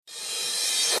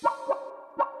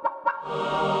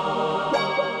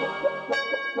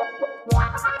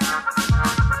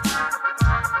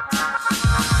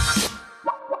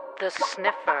The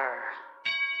Sniffer.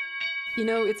 You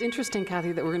know, it's interesting,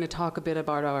 Kathy, that we're going to talk a bit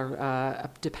about our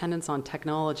dependence on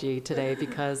technology today,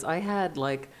 because I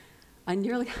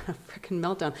nearly had a freaking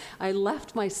meltdown. I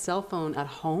left my cell phone at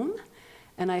home,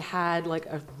 and I had like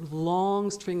a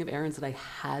long string of errands that I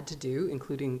had to do,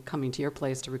 including coming to your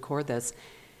place to record this.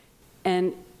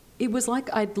 And it was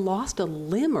like I'd lost a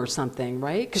limb or something,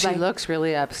 right? She looks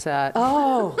really upset.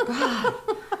 Oh, God.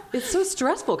 It's so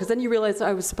stressful, because then you realize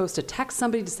I was supposed to text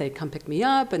somebody to say, come pick me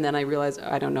up, and then I realized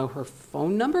I don't know her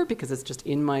phone number because it's just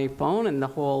in my phone, and the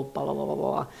whole blah, blah, blah, blah,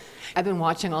 blah. I've been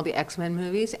watching all the X-Men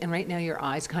movies, and right now your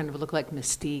eyes kind of look like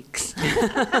Mystique's.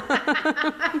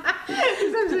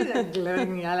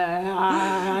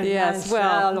 Yes,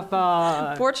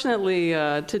 well, fortunately,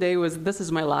 this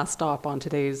is my last stop on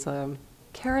today's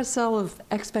carousel of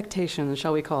expectations,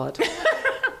 shall we call it.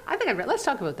 Let's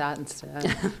talk about that instead.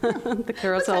 The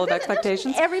carousel of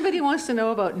expectations. Everybody wants to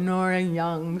know about Nora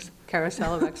Young's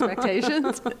carousel of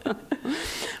expectations.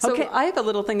 So Okay. I have a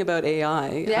little thing about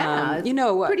AI. Yeah,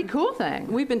 pretty cool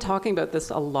thing. We've been talking about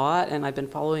this a lot, and I've been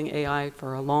following AI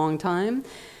for a long time.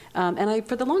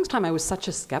 For the longest time, I was such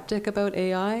a skeptic about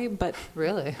AI, but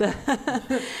Really?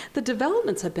 the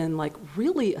developments have been like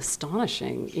really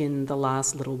astonishing in the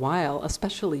last little while,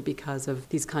 especially because of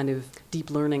these kind of deep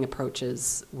learning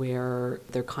approaches where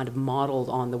they're kind of modeled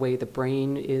on the way the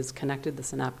brain is connected, the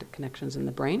synaptic connections in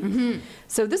the brain. Mm-hmm.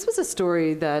 So this was a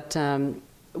story that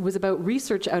was about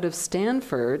research out of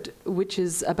Stanford, which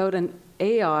is about an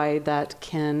AI that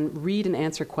can read and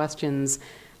answer questions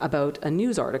about a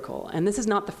news article. And this is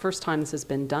not the first time this has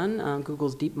been done.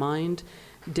 Google's DeepMind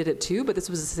did it too, but this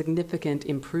was a significant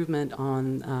improvement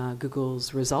on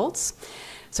Google's results.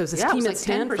 So it's this team at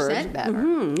Stanford. 10% better.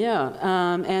 Mm-hmm,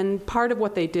 and part of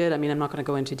what they did, I'm not going to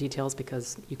go into details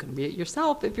because you can read it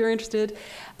yourself if you're interested,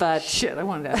 but... Shit, I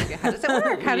wanted to ask you, how does it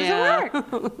work? How does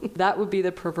it work? That would be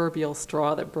the proverbial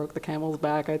straw that broke the camel's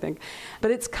back, I think.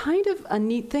 But it's kind of a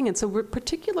neat thing. And so we're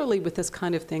particularly with this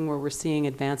kind of thing where we're seeing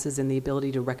advances in the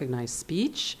ability to recognize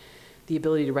speech, the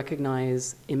ability to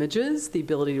recognize images, the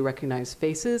ability to recognize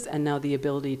faces, and now the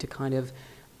ability to kind of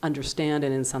understand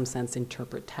and in some sense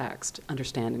interpret text,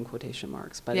 understand in quotation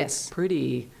marks. But Yes. It's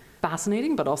pretty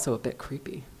fascinating, but also a bit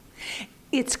creepy.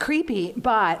 It's creepy,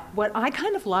 but what I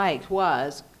kind of liked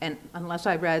was, and unless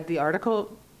I read the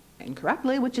article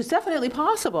incorrectly, which is definitely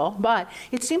possible, but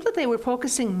it seems that they were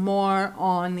focusing more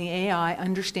on the AI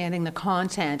understanding the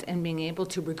content and being able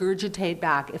to regurgitate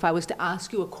back. If I was to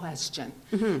ask you a question,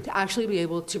 to actually be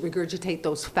able to regurgitate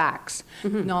those facts,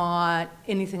 not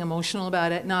anything emotional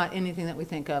about it, not anything that we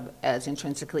think of as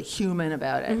intrinsically human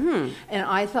about it. And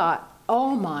I thought,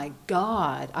 oh my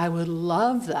God, I would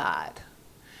love that.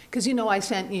 Because, I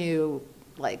sent you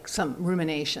like some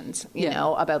ruminations,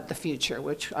 about the future,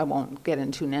 which I won't get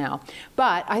into now.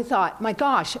 But I thought, my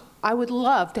gosh, I would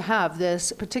love to have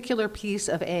this particular piece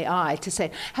of AI to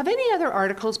say, have any other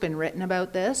articles been written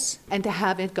about this? And to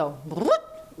have it go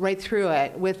right through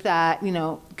it with that,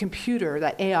 computer,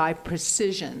 that AI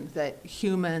precision that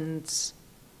humans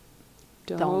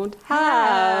don't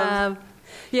have.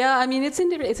 Yeah, it's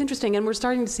interesting. And we're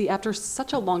starting to see, after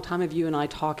such a long time of you and I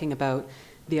talking about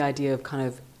the idea of kind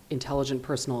of intelligent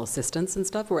personal assistants and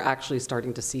stuff, we're actually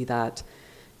starting to see that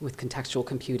with contextual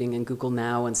computing and Google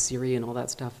Now and Siri and all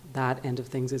that stuff. That end of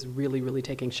things is really, really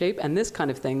taking shape. And this kind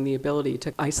of thing, the ability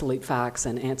to isolate facts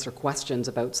and answer questions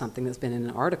about something that's been in an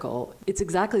article, it's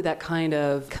exactly that kind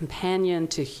of companion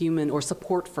to human or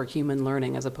support for human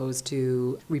learning as opposed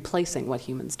to replacing what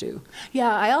humans do.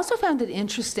 Yeah, I also found it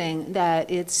interesting that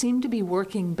it seemed to be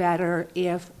working better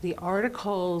if the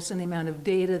articles and the amount of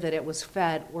data that it was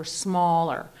fed were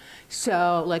smaller.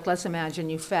 So, let's imagine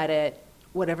you fed it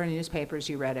whatever newspapers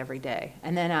you read every day,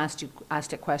 and then asked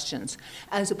it questions,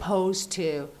 as opposed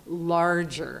to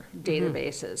larger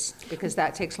databases, because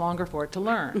that takes longer for it to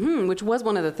learn. Which was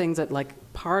one of the things that,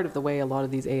 part of the way a lot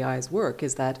of these AIs work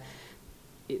is that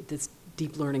this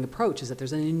deep learning approach is that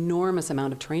there's an enormous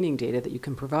amount of training data that you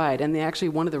can provide. And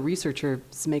one of the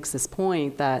researchers makes this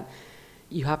point that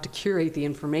you have to curate the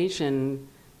information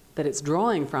that it's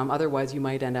drawing from. Otherwise, you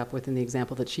might end up with, in the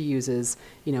example that she uses,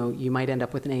 you might end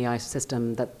up with an AI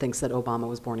system that thinks that Obama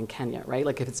was born in Kenya, right?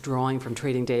 Like if it's drawing from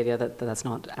trading data that's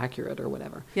not accurate or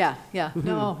whatever. Yeah.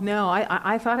 No,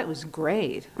 I thought it was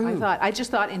great. I just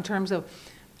thought in terms of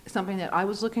something that I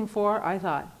was looking for, I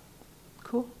thought,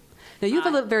 cool. Now you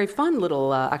have a very fun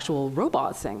little actual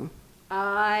robot thing.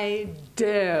 I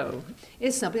do.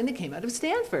 It's something that came out of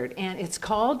Stanford, and it's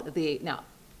called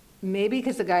maybe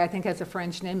because the guy I think has a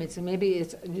French name, maybe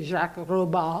it's Jacques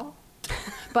Robot.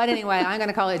 But anyway, I'm going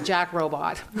to call it Jack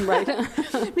Robot. Right.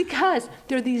 Because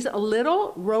they're these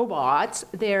little robots.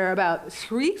 They're about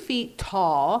 3 feet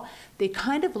tall. They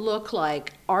kind of look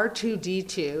like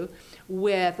R2-D2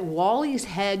 with Wally's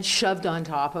head shoved on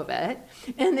top of it.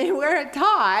 And they wear a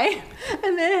tie,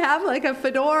 and they have like a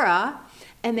fedora,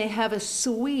 and they have a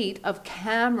suite of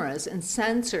cameras and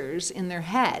sensors in their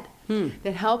head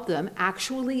that help them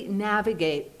actually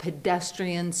navigate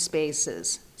pedestrian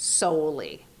spaces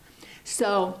solely.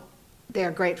 So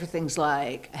they're great for things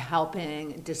like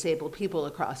helping disabled people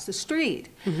across the street,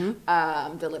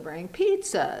 delivering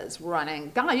pizzas,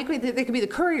 running. They could be the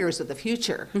couriers of the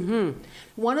future.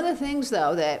 One of the things,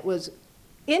 though, that was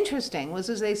interesting was,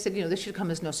 as they said, this should come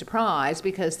as no surprise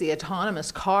because the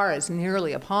autonomous car is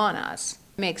nearly upon us.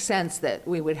 It makes sense that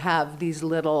we would have these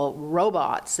little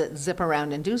robots that zip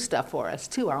around and do stuff for us,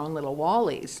 too, our own little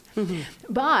Wallies.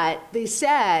 But they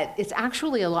said it's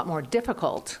actually a lot more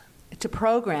difficult to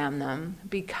program them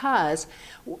because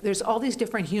there's all these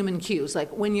different human cues.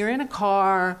 Like when you're in a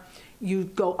car, you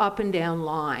go up and down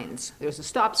lines. There's a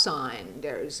stop sign.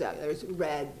 There's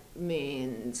red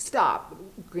means stop,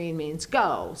 green means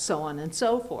go, so on and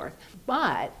so forth.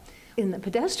 But in the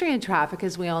pedestrian traffic,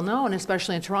 as we all know, and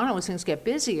especially in Toronto, as things get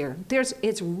busier,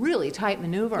 it's really tight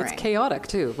maneuvering. It's chaotic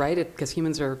too, right? Because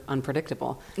humans are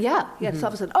unpredictable. Yeah. It's all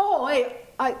of a sudden, oh, wait,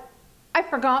 I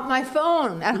forgot my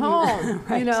phone at home,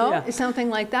 Right, something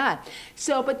like that.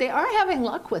 So, but they are having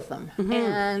luck with them.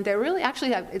 And they really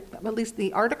actually have, at least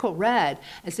the article read,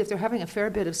 as if they're having a fair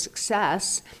bit of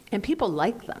success, and people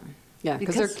like them. Yeah,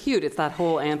 because they're cute. It's that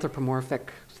whole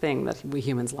anthropomorphic thing that we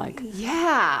humans like. Yeah,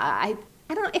 I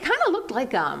don't know. It kind of looked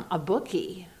like a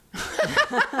bookie.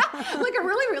 Like a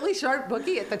really, really sharp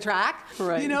bookie at the track,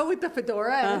 right. With the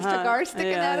fedora and a cigar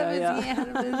sticking out of his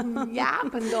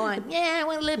yap and going, yeah, I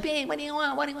want a little bit. What do you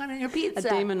want? What do you want on your pizza? A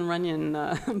Damon Runyon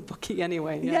bookie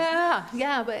anyway.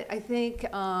 Yeah, but I think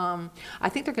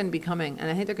they're going to be coming, and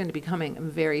I think they're going to be coming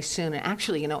very soon. And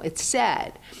actually, it's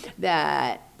said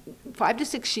that 5 to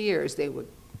 6 years they would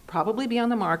probably be on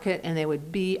the market, and they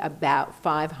would be about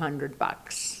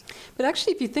 $500. But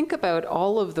actually, if you think about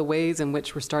all of the ways in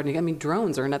which we're starting,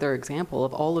 drones are another example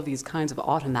of all of these kinds of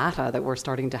automata that we're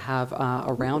starting to have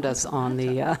around us on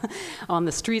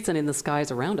the streets and in the skies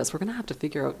around us. We're going to have to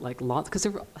figure out lots, because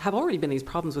there have already been these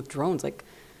problems with drones, like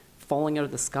falling out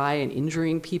of the sky and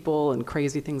injuring people and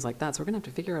crazy things like that. So we're going to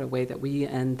have to figure out a way that we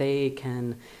and they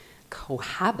can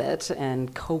cohabit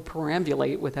and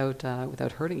co-perambulate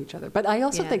without hurting each other. But I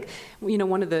also think,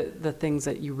 one of the things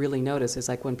that you really notice is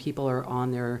like when people are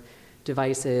on their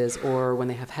devices or when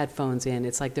they have headphones in,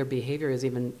 it's like their behavior is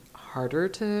even harder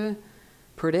to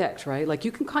predict, right? Like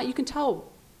you can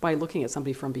tell by looking at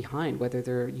somebody from behind whether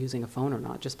they're using a phone or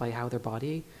not, just by how their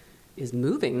body is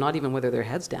moving, not even whether their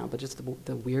head's down, but just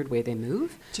the weird way they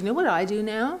move. Do you know what I do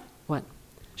now? What?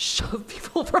 Shove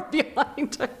people from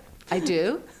behind. I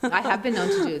do. I have been known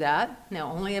to do that.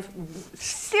 Now, only if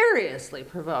seriously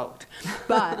provoked.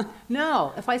 But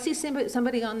no, if I see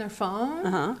somebody on their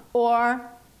phone or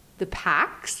the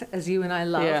packs, as you and I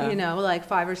love, like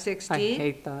 5 or 6 deep. I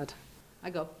hate that. I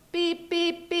go beep,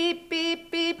 beep, beep,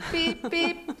 beep, beep, beep,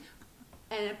 beep.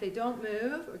 And if they don't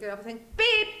move or get off the thing,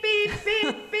 beep, beep,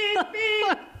 beep, beep,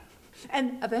 beep.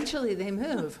 And eventually they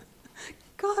move.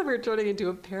 God, we're turning into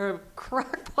a pair of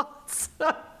crackpots.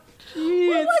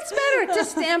 Well, what's better, to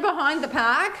stand behind the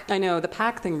pack? I know, the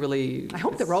pack thing really... I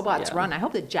hope the robots run. I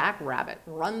hope the jackrabbit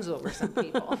runs over some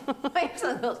people. I have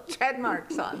some of those tread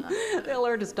marks on them. They'll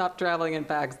learn to stop traveling in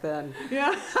packs then.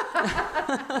 Yeah.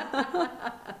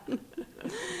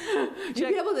 You'd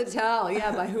be able to tell,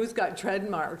 by who's got tread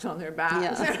marks on their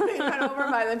backs. They're being run over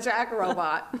by the jack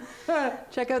robot.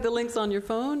 Check out the links on your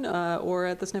phone or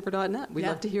at thesniffer.net. We'd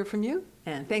love to hear from you.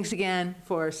 And thanks again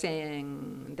for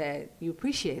saying that you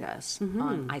appreciate us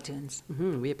on iTunes.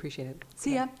 We appreciate it.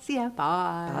 See ya. See ya.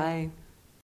 Bye. Bye.